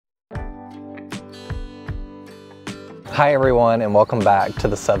Hi everyone, and welcome back to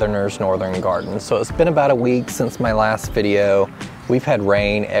the Southerners Northern Garden. So it's been about a week since my last video. We've had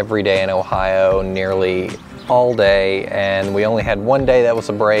rain every day in Ohio, nearly all day, and we only had one day that was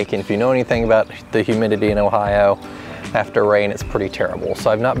a break. And if you know anything about the humidity in Ohio, after rain it's pretty terrible. So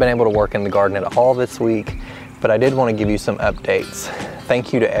I've not been able to work in the garden at all this week, but I did want to give you some updates.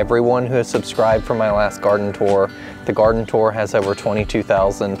 Thank you to everyone who has subscribed for my last garden tour. The garden tour has over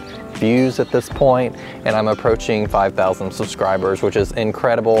 22,000 views at this point, and I'm approaching 5,000 subscribers, which is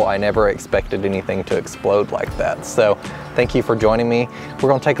incredible. I never expected anything to explode like that. So thank you for joining me. We're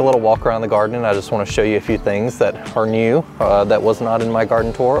going to take a little walk around the garden, and I just want to show you a few things that are new that was not in my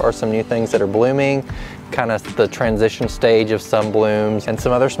garden tour, or some new things that are blooming, kind of the transition stage of some blooms, and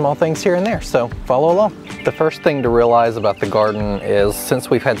some other small things here and there. So follow along. The first thing to realize about the garden is,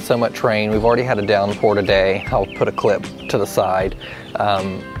 since we've had so much rain, we've already had a downpour today. I'll put a clip to the side.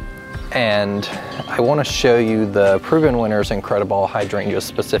 And I want to show you the Proven Winners 𝗟𝗶𝗸𝗲 hydrangea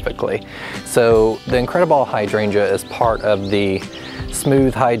specifically. So the 𝗟𝗶𝗸𝗲 hydrangea is part of the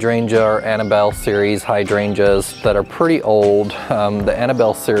smooth hydrangea or Annabelle series hydrangeas that are pretty old. The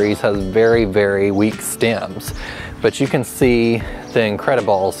Annabelle series has very, very weak stems, but you can see the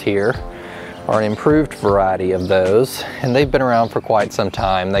𝗟𝗏𝗏𝗲s here are an improved variety of those, and they've been around for quite some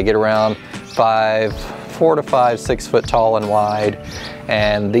time. They get around 4 to 5, 6 foot tall and wide,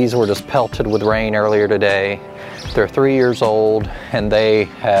 and these were just pelted with rain earlier today. They're 3 years old, and they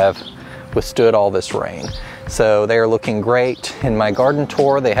have withstood all this rain. So they are looking great. In my garden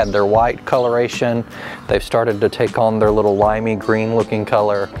tour, they had their white coloration. They've started to take on their little limey green looking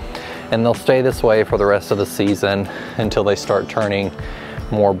color, and they'll stay this way for the rest of the season until they start turning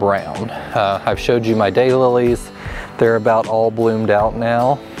more brown. I've showed you my daylilies. They're about all bloomed out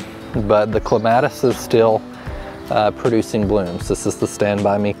now, but the clematis is still producing blooms. This is the Stand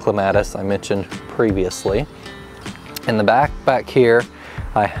By Me clematis I mentioned previously. In the back here,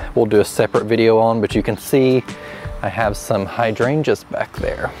 I will do a separate video on, but you can see I have some hydrangeas back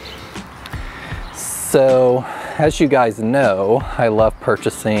there. So as you guys know, I love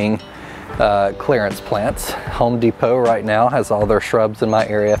purchasing clearance plants. Home Depot right now has all their shrubs in my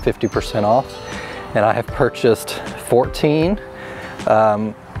area 50% off, and I have purchased 14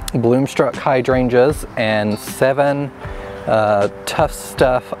 Bloomstruck hydrangeas and 7 Tough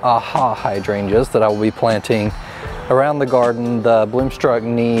Stuff 𝗂𝗂 hydrangeas that I will be planting around the garden. The Bloomstruck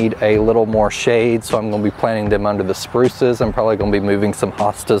need a little more shade, so I'm going to be planting them under the spruces. I'm probably going to be moving some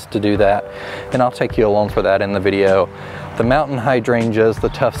hostas to do that, and I'll take you along for that in the video. The mountain hydrangeas, the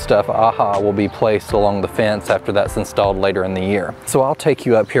Tough Stuff 𝗂𝗂, will be placed along the fence after that's installed later in the year. So I'll take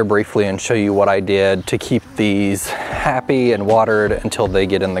you up here briefly and show you what I did to keep these happy and watered until they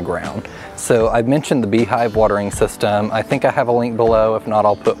get in the ground. So I've mentioned the beehive watering system. I think I have a link below. If not,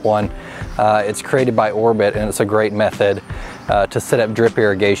 I'll put one. It's created by Orbit, and it's a great method to set up drip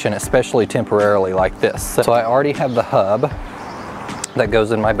irrigation, especially temporarily like this. So I already have the hub that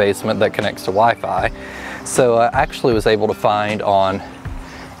goes in my basement that connects to Wi-Fi. So I actually was able to find on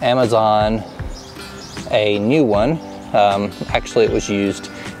Amazon a new one. Actually it was used,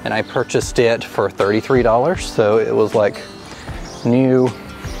 and I purchased it for $33. So it was like new,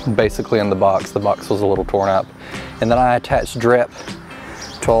 basically in the box. The box was a little torn up. And then I attached drip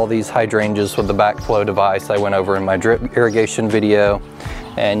to all these hydrangeas with the backflow device I went over in my drip irrigation video.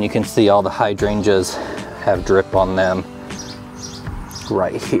 And you can see all the hydrangeas have drip on them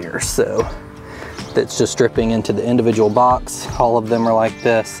right here. So that's just dripping into the individual box. All of them are like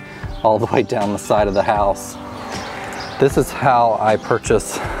this, all the way down the side of the house. This is how I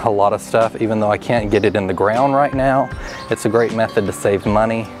purchase a lot of stuff, even though I can't get it in the ground right now. It's a great method to save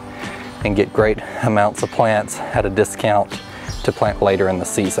money and get great amounts of plants at a discount to plant later in the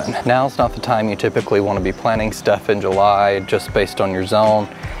season. Now's not the time you typically want to be planting stuff in July, just based on your zone.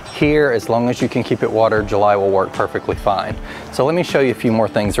 Here, as long as you can keep it watered, July will work perfectly fine. So let me show you a few more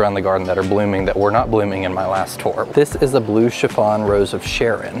things around the garden that are blooming that were not blooming in my last tour. This is a blue chiffon rose of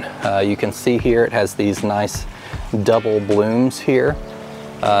Sharon. You can see here it has these nice double blooms here.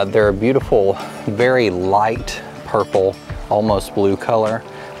 They're a beautiful, very light purple, almost blue color.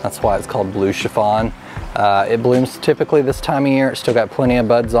 That's why it's called blue chiffon. It blooms typically this time of year. It's still got plenty of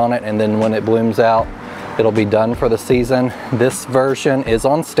buds on it, and then when it blooms out, it'll be done for the season. This version is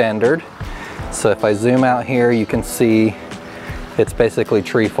on standard. So if I zoom out here, you can see it's basically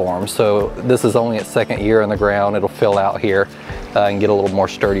tree form. So this is only its second year in the ground. It'll fill out here and get a little more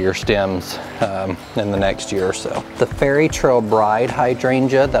sturdier stems in the next year or so. The Fairy Trail Bride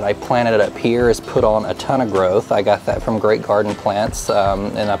hydrangea that I planted up here has put on a ton of growth. I got that from Great Garden Plants,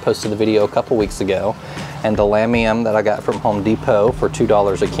 and I posted the video a couple weeks ago. And the Lamium that I got from Home Depot for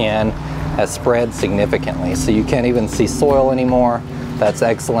 $2 a can has spread significantly. So you can't even see soil anymore. That's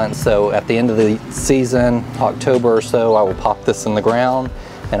excellent. So at the end of the season, October or so, I will pop this in the ground,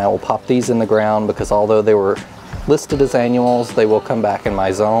 and I will pop these in the ground because although they were listed as annuals, they will come back in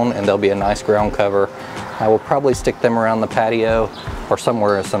my zone and they'll be a nice ground cover. I will probably stick them around the patio or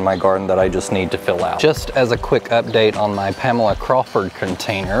somewhere else in my garden that I just need to fill out. Just as a quick update on my Pamela Crawford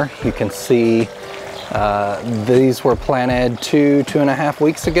container, you can see these were planted 2.5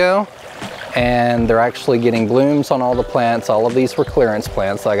 weeks ago, and they're actually getting blooms on all the plants. All of these were clearance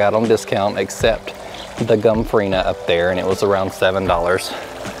plants I got on discount except the 𝗟𝗶𝗸𝗲 up there, and it was around $7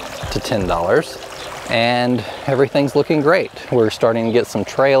 to $10. And everything's looking great. We're starting to get some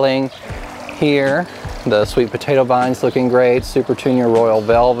trailing here. The sweet potato vine's looking great. Supertunia Royal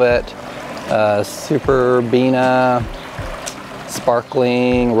Velvet, 𝗟𝗶𝗸𝗲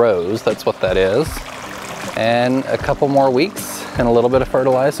Sparkling Rose, that's what that is. And a couple more weeks and a little bit of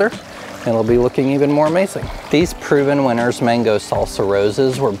fertilizer, and it'll be looking even more amazing. These Proven Winners Mango Salsa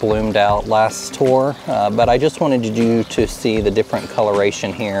Roses were bloomed out last tour, but I just wanted you to see the different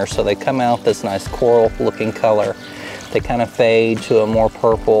coloration here. So they come out this nice coral looking color. They kind of fade to a more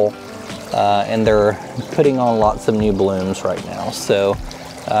purple, and they're putting on lots of new blooms right now. So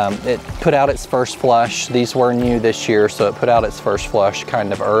it put out its first flush. These were new this year, so it put out its first flush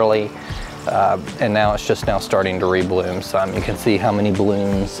kind of early, and now it's just now starting to rebloom. So you can see how many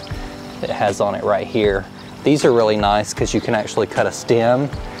blooms it has on it right here. These are really nice because you can actually cut a stem,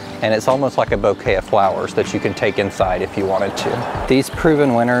 and it's almost like a bouquet of flowers that you can take inside if you wanted to. These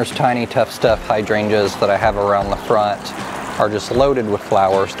Proven Winners Tiny Tough Stuff hydrangeas that I have around the front are just loaded with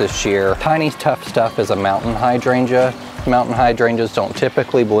flowers this year. Tiny Tough Stuff is a mountain hydrangea. Mountain hydrangeas don't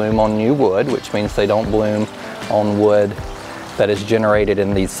typically bloom on new wood, which means they don't bloom on wood that is generated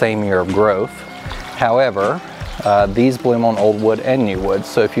in the same year of growth. However, these bloom on old wood and new wood.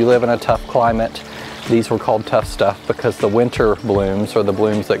 So if you live in a tough climate, these were called Tough Stuff because the winter blooms, or the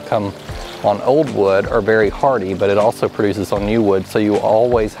blooms that come on old wood, are very hardy, but it also produces on new wood, so you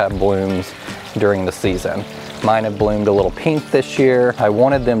always have blooms during the season. Mine have bloomed a little pink this year. I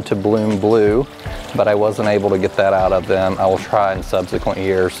wanted them to bloom blue, but I wasn't able to get that out of them. I will try in subsequent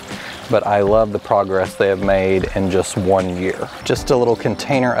years, but I love the progress they have made in just 1 year. Just a little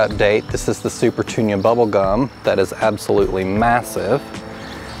container update. This is the Supertunia bubblegum that is absolutely massive.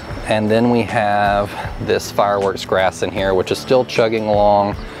 And then we have this fireworks grass in here, which is still chugging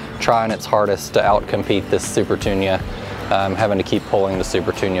along, trying its hardest to outcompete this Supertunia. I'm having to keep pulling the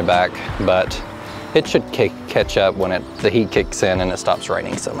Supertunia back, but it should catch up when the heat kicks in and it stops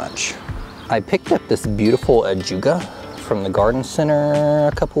raining so much. I picked up this beautiful 𝗟𝗶𝗸𝗲 from the garden center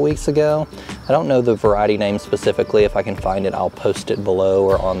a couple weeks ago. I don't know the variety name specifically. If I can find it, I'll post it below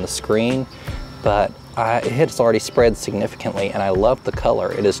or on the screen, but it has already spread significantly, and I love the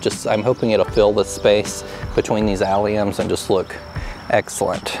color. It is just, I'm hoping it'll fill the space between these alliums and just look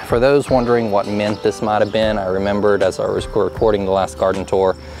excellent. For those wondering what mint this might have been, I remembered as I was recording the last garden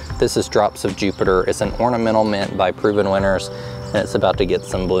tour, this is Drops of Jupiter. It's an ornamental mint by Proven Winners, and it's about to get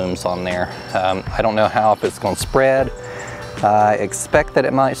some blooms on there. I don't know if it's going to spread. I expect that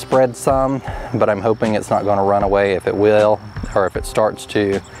it might spread some, but I'm hoping it's not going to run away. If it will, or if it starts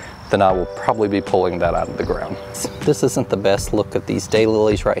to, then I will probably be pulling that out of the ground. This isn't the best look of these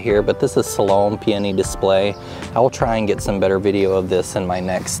daylilies right here, but this is Salome Peony Display. I will try and get some better video of this in my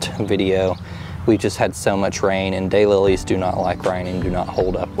next video. We just had so much rain, and daylilies do not like rain and do not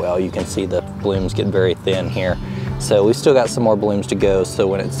hold up well. You can see the blooms get very thin here. So we still got some more blooms to go, so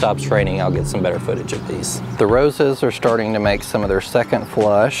when it stops raining, I'll get some better footage of these. The roses are starting to make some of their second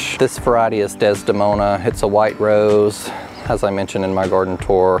flush. This variety is Desdemona. It's a white rose, as I mentioned in my garden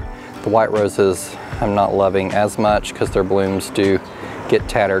tour. The white roses I'm not loving as much because their blooms do get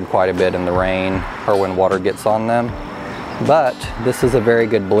tattered quite a bit in the rain or when water gets on them. But this is a very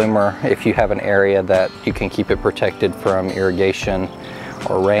good bloomer if you have an area that you can keep it protected from irrigation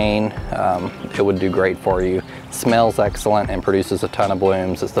or rain. It would do great for you. Smells excellent and produces a ton of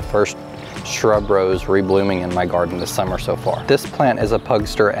blooms. It's the first shrub rose reblooming in my garden this summer so far. This plant is a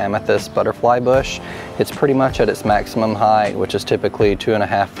Pugster amethyst butterfly bush. It's pretty much at its maximum height, which is typically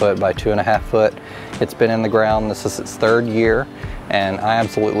 2.5 foot by 2.5 foot. It's been in the ground. This is its 3rd year, and I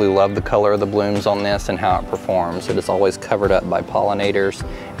absolutely love the color of the blooms on this and how it performs. It is always covered up by pollinators,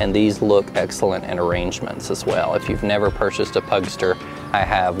 and these look excellent in arrangements as well. If you've never purchased a Pugster, I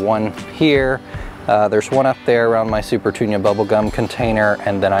have one here. There's one up there around my Supertunia bubblegum container,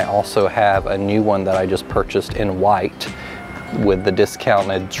 and then I also have a new one that I just purchased in white with the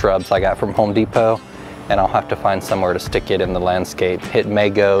discounted shrubs I got from Home Depot, and I'll have to find somewhere to stick it in the landscape. It may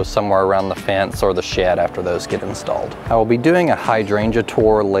go somewhere around the fence or the shed after those get installed. I will be doing a hydrangea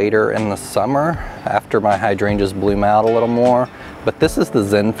tour later in the summer after my hydrangeas bloom out a little more. But this is the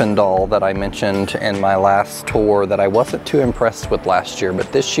𝗟𝗶𝗸𝗲 that I mentioned in my last tour that I wasn't too impressed with last year, but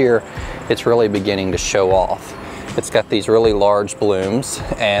this year it's really beginning to show off. It's got these really large blooms,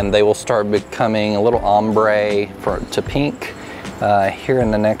 and they will start becoming a little ombre to pink here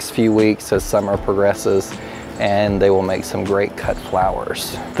in the next few weeks as summer progresses, and they will make some great cut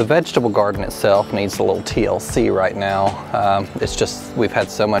flowers. The vegetable garden itself needs a little TLC right now. It's just we've had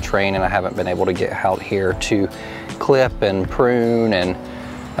so much rain and I haven't been able to get out here to clip and prune and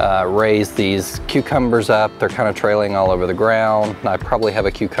raise these cucumbers up. They're kind of trailing all over the ground. I probably have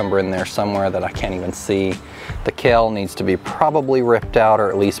a cucumber in there somewhere that I can't even see. The kale needs to be probably ripped out or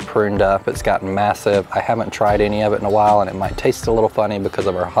at least pruned up. It's gotten massive. I haven't tried any of it in a while, and it might taste a little funny because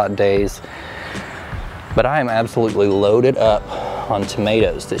of our hot days. But I am absolutely loaded up on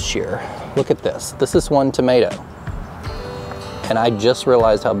tomatoes this year. Look at this. This is one tomato. And I just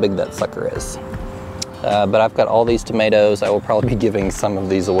realized how big that sucker is. But I've got all these tomatoes. I will probably be giving some of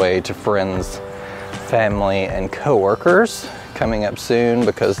these away to friends, family, and coworkers coming up soon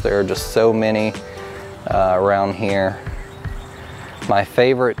because there are just so many around here. My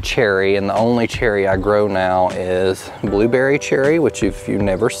favorite cherry, and the only cherry I grow now, is blueberry cherry, which if you've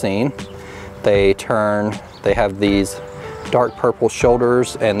never seen, they have these dark purple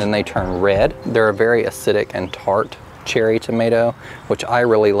shoulders and then they turn red. They're a very acidic and tart cherry tomato, which I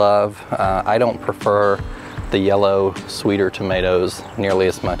really love. I don't prefer the yellow, sweeter tomatoes nearly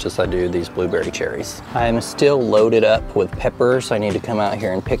as much as I do these blueberry cherries. I'm still loaded up with peppers. I need to come out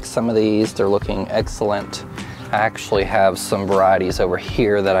here and pick some of these. They're looking excellent. I actually have some varieties over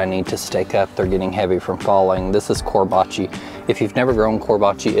here that I need to stake up. They're getting heavy from falling. This is 𝗟𝗶𝗸𝗲. If you've never grown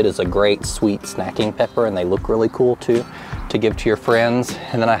𝗟𝗶𝗸𝗲, it is a great sweet snacking pepper, and they look really cool too to give to your friends.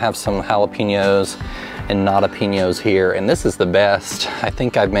 And then I have some jalapenos and jalapeno's here, and this is the best I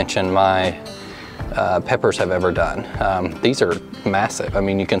think I've mentioned my peppers I've ever done. These are massive. I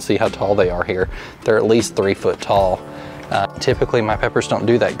mean, you can see how tall they are here. They're at least 3 foot tall. Typically my peppers don't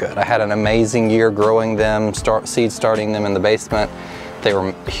do that good. I had an amazing year growing them, seed starting them in the basement. They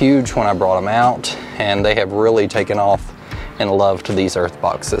were huge when I brought them out, and they have really taken off and loved these earth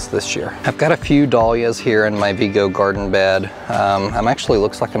boxes this year. I've got a few dahlias here in my Vigo garden bed.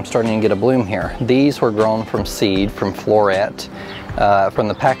 Looks like I'm starting to get a bloom here. These were grown from seed from Florette, from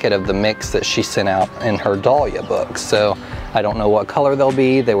the packet of the mix that she sent out in her dahlia book. So I don't know what color they'll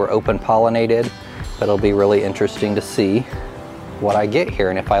be. They were open pollinated, but it'll be really interesting to see what I get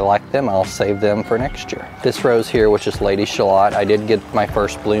here, and if I like them, I'll save them for next year. This rose here, which is Lady Shallot, I did get my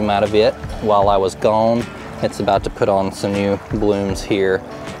first bloom out of it while I was gone. It's about to put on some new blooms here.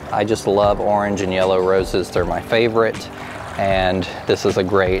 I just love orange and yellow roses. They're my favorite, and this is a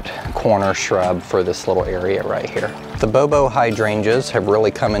great corner shrub for this little area right here. The 𝗟𝗶𝗸𝗲 hydrangeas have really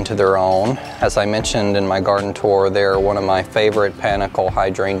come into their own. As I mentioned in my garden tour, they're one of my favorite panicle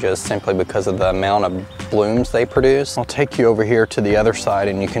hydrangeas simply because of the amount of blooms they produce. I'll take you over here to the other side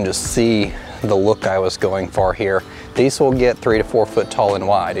and you can just see the look I was going for here. These will get 3 to 4 foot tall and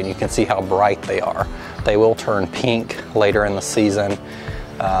wide, and you can see how bright they are. They will turn pink later in the season,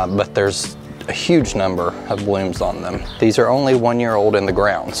 but there's a huge number of blooms on them. These are only 1 year old in the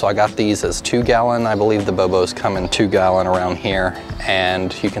ground, so I got these as 2 gallon. I believe the 𝗟𝗶𝗸𝗲s come in 2 gallon around here,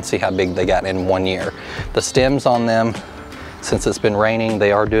 and you can see how big they got in 1 year. The stems on them, since it's been raining,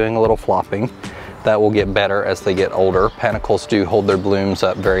 they are doing a little flopping. That will get better as they get older. Panicles do hold their blooms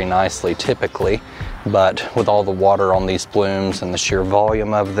up very nicely typically, but with all the water on these blooms and the sheer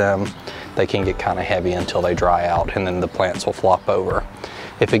volume of them, they can get kind of heavy until they dry out, and then the plants will flop over.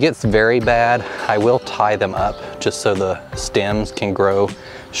 If it gets very bad, I will tie them up just so the stems can grow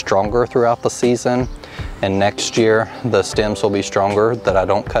stronger throughout the season. And next year, the stems will be stronger that I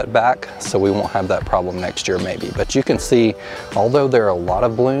don't cut back, so we won't have that problem next year maybe. But you can see, although there are a lot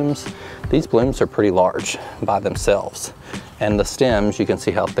of blooms, these blooms are pretty large by themselves. And the stems, you can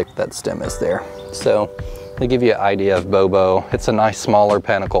see how thick that stem is there. So to give you an idea of 𝗟𝗶𝗸𝗲, it's a nice smaller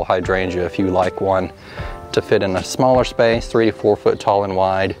panicle hydrangea if you like one to fit in a smaller space, 3 to 4 foot tall and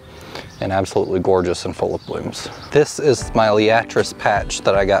wide, and absolutely gorgeous and full of blooms. This is my liatris patch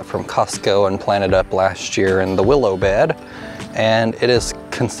that I got from Costco and planted up last year in the willow bed, and it is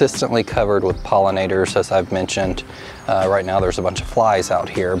consistently covered with pollinators, as I've mentioned. Right now there's a bunch of flies out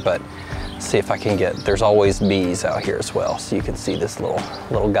here, but see if I can there's always bees out here as well. So you can see this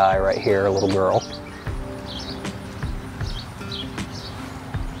little guy right here, a little girl.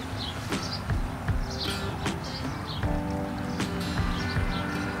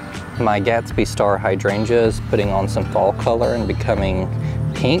 My Gatsby Star hydrangea is putting on some fall color and becoming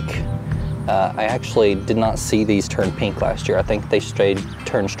pink. I actually did not see these turn pink last year. I think they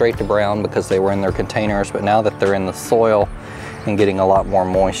turned straight to brown because they were in their containers, but now that they're in the soil and getting a lot more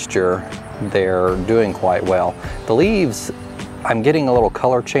moisture, they're doing quite well. The leaves, I'm getting a little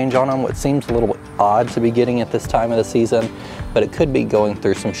color change on them, which seems a little odd to be getting at this time of the season, but it could be going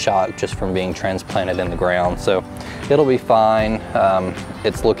through some shock just from being transplanted in the ground. So it'll be fine.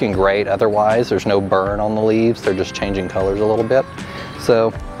 It's looking great. Otherwise, there's no burn on the leaves. They're just changing colors a little bit.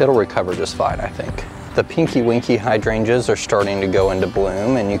 So it'll recover just fine, I think. The Pinky Winky hydrangeas are starting to go into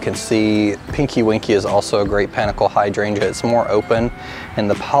bloom, and you can see Pinky Winky is also a great panicle hydrangea. It's more open, and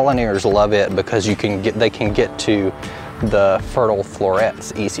the pollinators love it because they can get to the fertile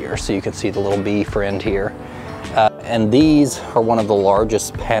florets easier. So you can see the little bee friend here. And these are one of the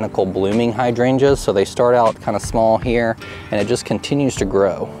largest panicle blooming hydrangeas. So they start out kind of small here, and it just continues to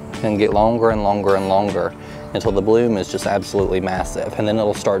grow and get longer and longer and longer until the bloom is just absolutely massive, and then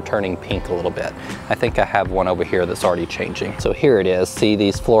it'll start turning pink a little bit. I think I have one over here that's already changing. So here it is. See,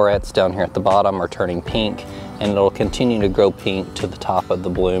 these florets down here at the bottom are turning pink, and it'll continue to grow pink to the top of the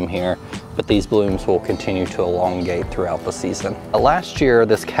bloom here, but these blooms will continue to elongate throughout the season. Last year,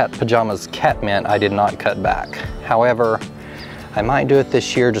 this 𝗟𝗶𝗸𝗲 cat mint I did not cut back. However, I might do it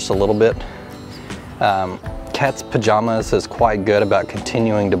this year just a little bit. 𝗟𝗶𝗸𝗲 is quite good about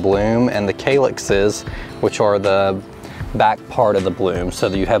continuing to bloom, and the calyxes, which are the back part of the bloom, so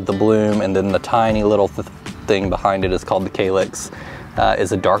that you have the bloom and then the tiny little thing behind it is called the calyx,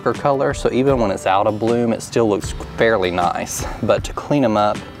 is a darker color. So even when it's out of bloom, it still looks fairly nice. But to clean them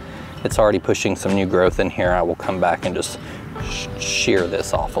up, it's already pushing some new growth in here. I will come back and just shear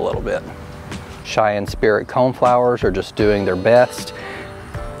this off a little bit. Cheyenne Spirit coneflowers are just doing their best.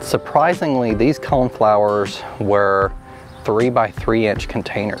 Surprisingly, these coneflowers were 3 by 3 inch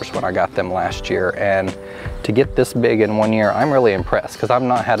containers when I got them last year, and to get this big in 1 year, I'm really impressed because I've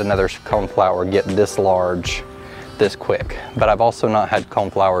not had another coneflower get this large this quick, but I've also not had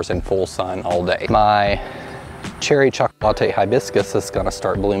coneflowers in full sun all day. My cherry chocolate hibiscus is going to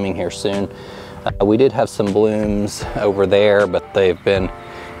start blooming here soon. We did have some blooms over there, but they've been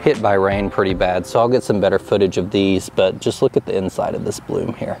hit by rain pretty bad, so I'll get some better footage of these, but just look at the inside of this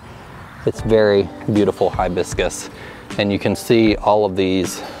bloom here. It's very beautiful hibiscus, and you can see all of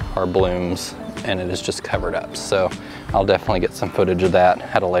these are blooms, and it is just covered up, so I'll definitely get some footage of that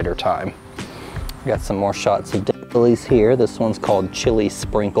at a later time. Got some more shots of daylilies here. This one's called Chili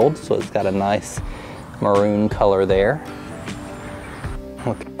Sprinkled, so it's got a nice maroon color there.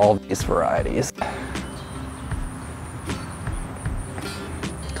 Look at all these varieties.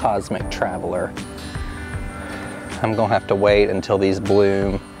 Cosmic Traveler. I'm gonna have to wait until these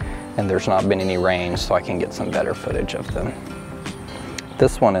bloom and there's not been any rain so I can get some better footage of them.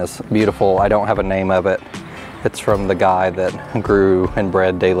 This one is beautiful. I don't have a name of it. It's from the guy that grew and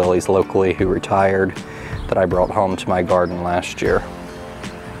bred daylilies locally who retired, that I brought home to my garden last year.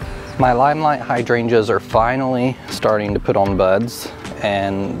 My limelight hydrangeas are finally starting to put on buds,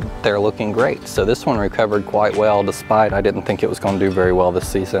 and they're looking great. So this one recovered quite well, despite I didn't think it was going to do very well this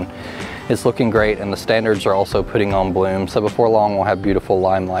season. It's looking great, and the standards are also putting on bloom. So before long, we'll have beautiful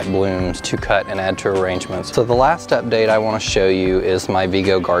limelight blooms to cut and add to arrangements. So the last update I want to show you is my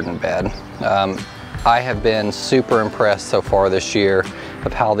Vigo garden bed. I have been super impressed so far this year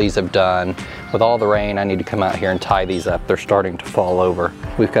of how these have done. With all the rain, I need to come out here and tie these up. They're starting to fall over.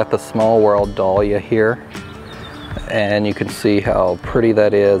 We've got the Small World Dahlia here, and you can see how pretty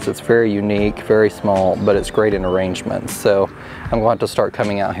that is. It's very unique, very small, but it's great in arrangements. So I'm going to start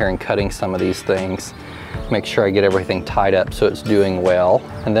coming out here and cutting some of these things, make sure I get everything tied up so it's doing well.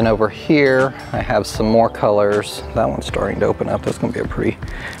 And then over here, I have some more colors. That one's starting to open up. That's going to be a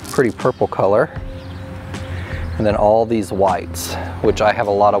pretty purple color. And then all these whites, which I have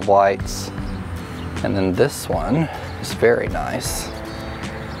a lot of whites. And then this one is very nice,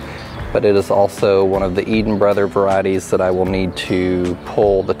 but it is also one of the Eden Brother varieties that I will need to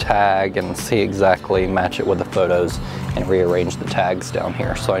pull the tag and see exactly, match it with the photos, and rearrange the tags down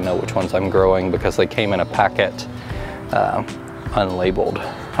here so I know which ones I'm growing, because they came in a packet unlabeled.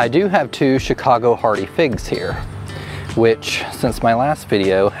 I do have 2 Chicago Hardy figs here, which since my last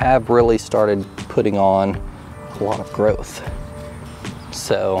video have really started putting on a lot of growth.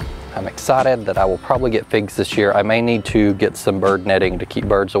 So I'm excited that I will probably get figs this year. I may need to get some bird netting to keep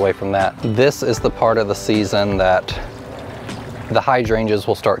birds away from that. This is the part of the season that the hydrangeas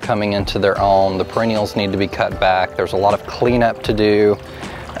will start coming into their own. The perennials need to be cut back. There's a lot of cleanup to do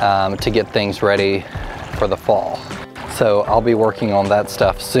to get things ready for the fall. So I'll be working on that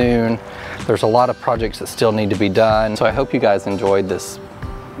stuff soon. There's a lot of projects that still need to be done. So I hope you guys enjoyed this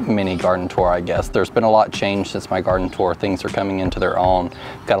mini garden tour, I guess. There's been a lot changed since my garden tour. Things are coming into their own.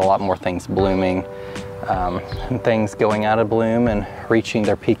 Got a lot more things blooming, and things going out of bloom and reaching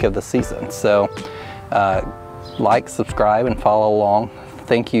their peak of the season. So like, subscribe, and follow along.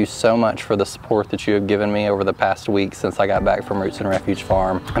 Thank you so much for the support that you have given me over the past week since I got back from Roots and Refuge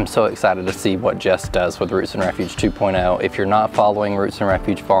Farm. I'm so excited to see what Jess does with Roots and Refuge 2.0. If you're not following Roots and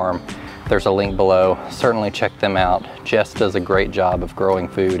Refuge Farm, there's a link below. Certainly check them out. Jess does a great job of growing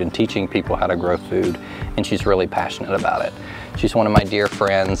food and teaching people how to grow food, and she's really passionate about it. She's one of my dear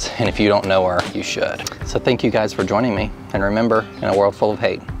friends, and if you don't know her, you should. So thank you guys for joining me, and remember, in a world full of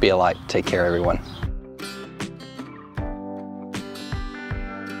hate, be a light. Take care, everyone.